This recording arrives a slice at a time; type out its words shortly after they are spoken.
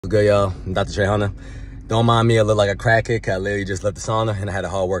Good, y'all. I'm Dr. Trehunna. Don't mind me, I look like a crackhead. I literally just left the sauna and I had a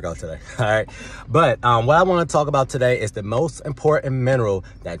hard workout today. All right. But what I want to talk about today is the most important mineral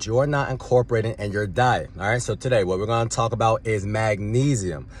that you're not incorporating in your diet. All right. So today, what we're going to talk about is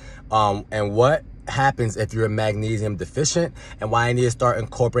magnesium. And what happens if you're magnesium deficient, and why you need to start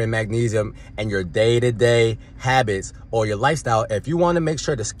incorporating magnesium in your day-to-day habits or your lifestyle if you want to make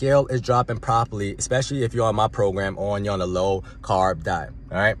sure the scale is dropping properly, especially if you're on my program or you're on a low carb diet.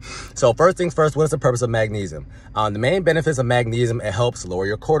 All right. So first things first, what is the purpose of magnesium? The main benefits of magnesium, it helps lower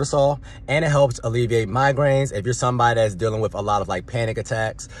your cortisol and it helps alleviate migraines. If you're somebody that's dealing with a lot of like panic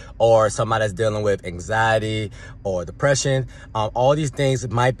attacks, or somebody that's dealing with anxiety or depression, all these things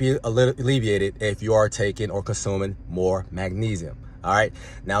might be a little alleviated if you are taking or consuming more magnesium. All right.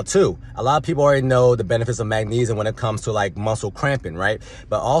 Now, two, a lot of people already know the benefits of magnesium when it comes to like muscle cramping, right?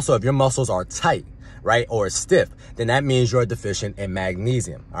 But also if your muscles are tight, right, or stiff, then that means you're deficient in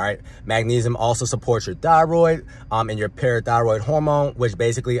magnesium. All right. Magnesium also supports your thyroid and your parathyroid hormone, which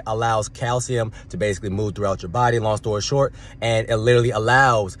basically allows calcium to basically move throughout your body, long story short, and it literally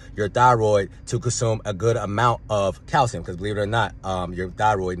allows your thyroid to consume a good amount of calcium, because believe it or not, your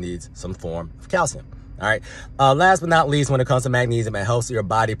thyroid needs some form of calcium. All right. Last but not least, when it comes to magnesium, it helps your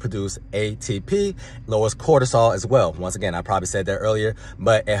body produce ATP, lowers cortisol as well. Once again, I probably said that earlier,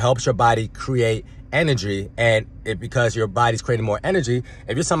 but it helps your body create energy, and because your body's creating more energy,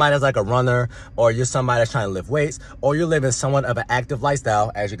 if you're somebody that's like a runner, or you're somebody that's trying to lift weights, or you're living somewhat of an active lifestyle,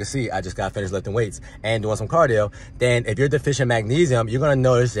 as you can see, I just got finished lifting weights and doing some cardio, then if you're deficient in magnesium, you're going to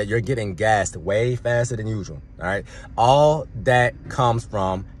notice that you're getting gassed way faster than usual. All right. All that comes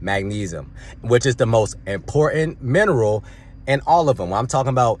from magnesium, which is the most important mineral and all of them. I'm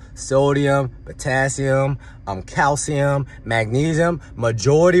talking about sodium, potassium, calcium, magnesium.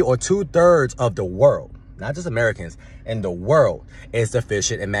 Majority or 2/3 of the world, not just Americans, in the world is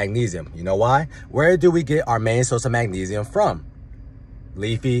deficient in magnesium. You know why? Where do we get our main source of magnesium from?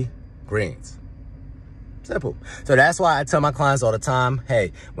 Leafy greens. Simple. So that's why I tell my clients all the time,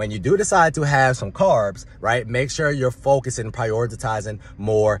 hey, when you do decide to have some carbs, right, make sure you're focusing, prioritizing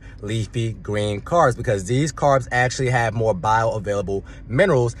more leafy green carbs, because these carbs actually have more bioavailable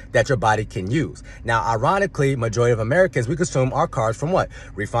minerals that your body can use. Now, ironically, majority of Americans, we consume our carbs from what?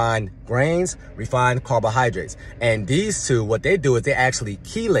 Refined grains, refined carbohydrates. And these two, what they do is they actually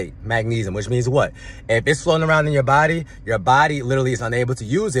chelate magnesium, which means what? If it's floating around in your body literally is unable to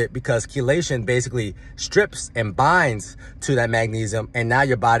use it, because chelation basically strips and binds to that magnesium, and now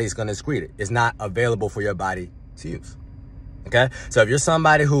your body is going to excrete it. It's not available for your body to use. Okay. So if you're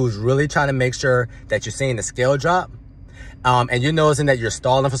somebody who's really trying to make sure that you're seeing the scale drop, and you're noticing that you're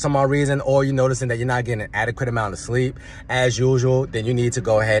stalling for some odd reason, or you're noticing that you're not getting an adequate amount of sleep as usual, then you need to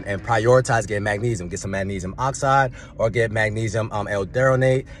go ahead and prioritize getting magnesium. Get some magnesium oxide, or get magnesium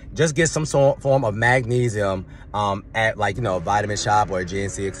L-threonate. Just get some form of magnesium at, like, you know, a vitamin shop or a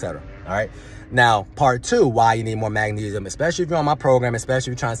GNC, etc. All right. Now, part two, why you need more magnesium, especially if you're on my program,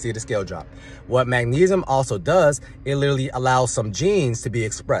 especially if you're trying to see the scale drop. What magnesium also does, it literally allows some genes to be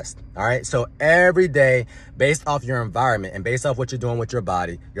expressed. All right. So every day, based off your environment and based off what you're doing with your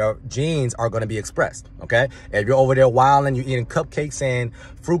body, your genes are going to be expressed. Okay. If you're over there wilding, you're eating cupcakes and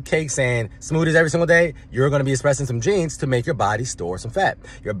fruit cakes and smoothies every single day, you're going to be expressing some genes to make your body store some fat.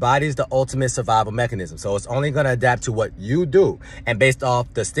 Your body is the ultimate survival mechanism. So it's only going to adapt to what you do. And based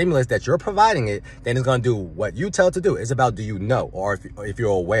off the stimulus that you're providing it, then it's going to do what you tell it to do. It's about, do you know, or if you're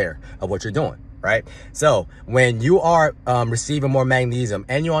aware of what you're doing. Right. So when you are receiving more magnesium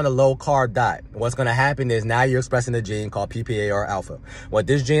and you're on a low carb diet, what's going to happen is now you're expressing a gene called PPAR alpha. What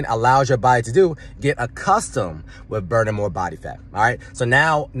this gene allows your body to do, get accustomed with burning more body fat. All right. So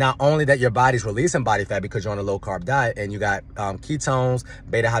now, not only that your body's releasing body fat because you're on a low carb diet and you got ketones,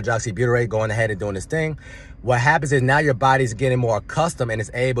 beta hydroxybutyrate going ahead and doing this thing, what happens is now your body's getting more accustomed and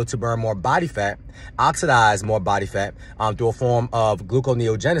is able to burn more body fat, oxidize more body fat through a form of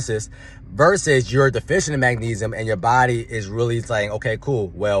gluconeogenesis, versus you're deficient in magnesium and your body is really saying, okay,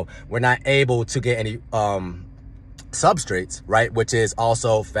 cool, well, we're not able to get any substrates, right, which is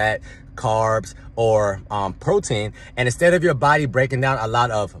also fat, carbs, or protein. And instead of your body breaking down a lot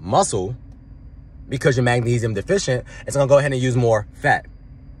of muscle because you're magnesium deficient, it's going to go ahead and use more fat.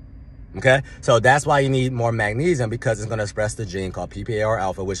 Okay, so that's why you need more magnesium, because it's going to express the gene called PPAR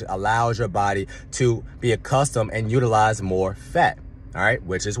alpha, which allows your body to be accustomed and utilize more fat. All right,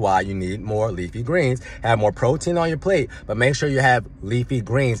 which is why you need more leafy greens. Have more protein on your plate, but make sure you have leafy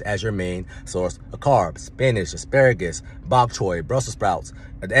greens as your main source of carbs. Spinach, asparagus, bok choy, Brussels sprouts,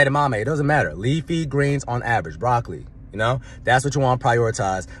 edamame, it doesn't matter. Leafy greens on average, broccoli, You know, that's what you want to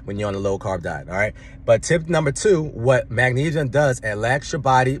prioritize when you're on a low carb diet. All right. But tip number 2, what magnesium does, it lets your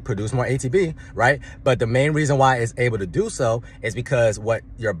body produce more ATP, right? But the main reason why it's able to do so is because what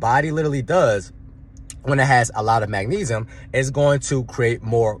your body literally does when it has a lot of magnesium is going to create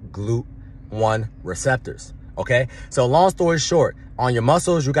more GLUT1 receptors. Okay. So long story short, on your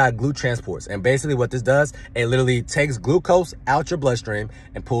muscles, you got GLUT transports. And basically what this does, it literally takes glucose out your bloodstream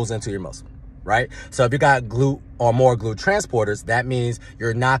and pulls into your muscle. Right? So if you got GLUT or more GLUT transporters, that means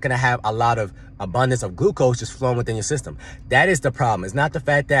you're not going to have a lot of abundance of glucose just flowing within your system. That is the problem. It's not the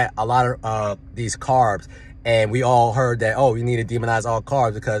fact that a lot of these carbs, and we all heard that, oh, you need to demonize all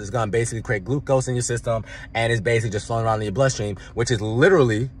carbs because it's going to basically create glucose in your system and it's basically just flowing around in your bloodstream, which is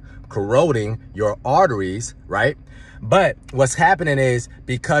literally corroding your arteries, right? But what's happening is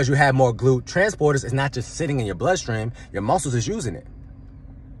because you have more GLUT transporters, it's not just sitting in your bloodstream, your muscles is using it.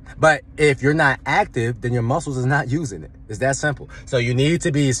 But if you're not active, then your muscles is not using it. It's that simple. So you need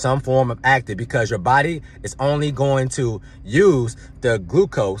to be some form of active because your body is only going to use the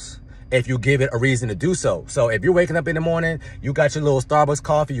glucose if you give it a reason to do so. So if you're waking up in the morning, you got your little Starbucks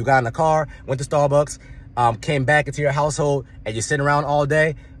coffee, you got in the car, went to Starbucks, came back into your household, and you're sitting around all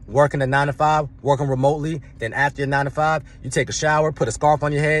day, working a 9 to 5, working remotely. Then after your 9 to 5, you take a shower, put a scarf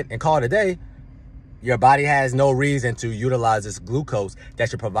on your head, and call it a day. Your body has no reason to utilize this glucose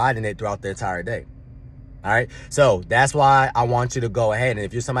that you're providing it throughout the entire day. All right. So that's why I want you to go ahead. And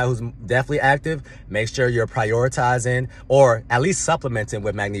if you're somebody who's definitely active, make sure you're prioritizing or at least supplementing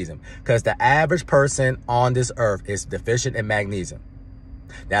with magnesium, because the average person on this earth is deficient in magnesium.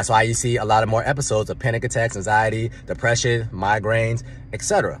 That's why you see a lot of more episodes of panic attacks, anxiety, depression, migraines,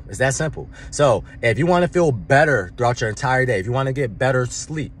 etc. It's that simple. So if you want to feel better throughout your entire day, if you want to get better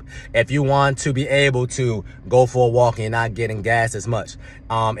sleep, if you want to be able to go for a walk and you're not getting gassed as much,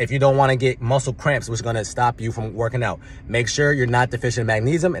 if you don't want to get muscle cramps, which is going to stop you from working out, make sure you're not deficient in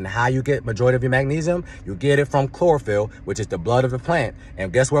magnesium. And how you get majority of your magnesium, you get it from chlorophyll, which is the blood of the plant.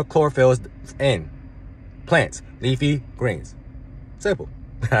 And guess what chlorophyll is in? Plants, leafy greens. Simple.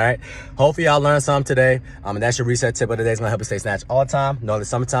 All right. Hopefully y'all learned something today. And that's your reset tip of the day. It's going to help you stay snatched all the time. Know the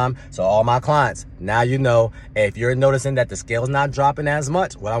summertime. So all my clients, now you know, if you're noticing that the scale's not dropping as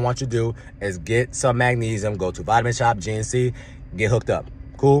much, what I want you to do is get some magnesium. Go to Vitamin Shop, GNC, get hooked up.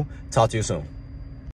 Cool. Talk to you soon.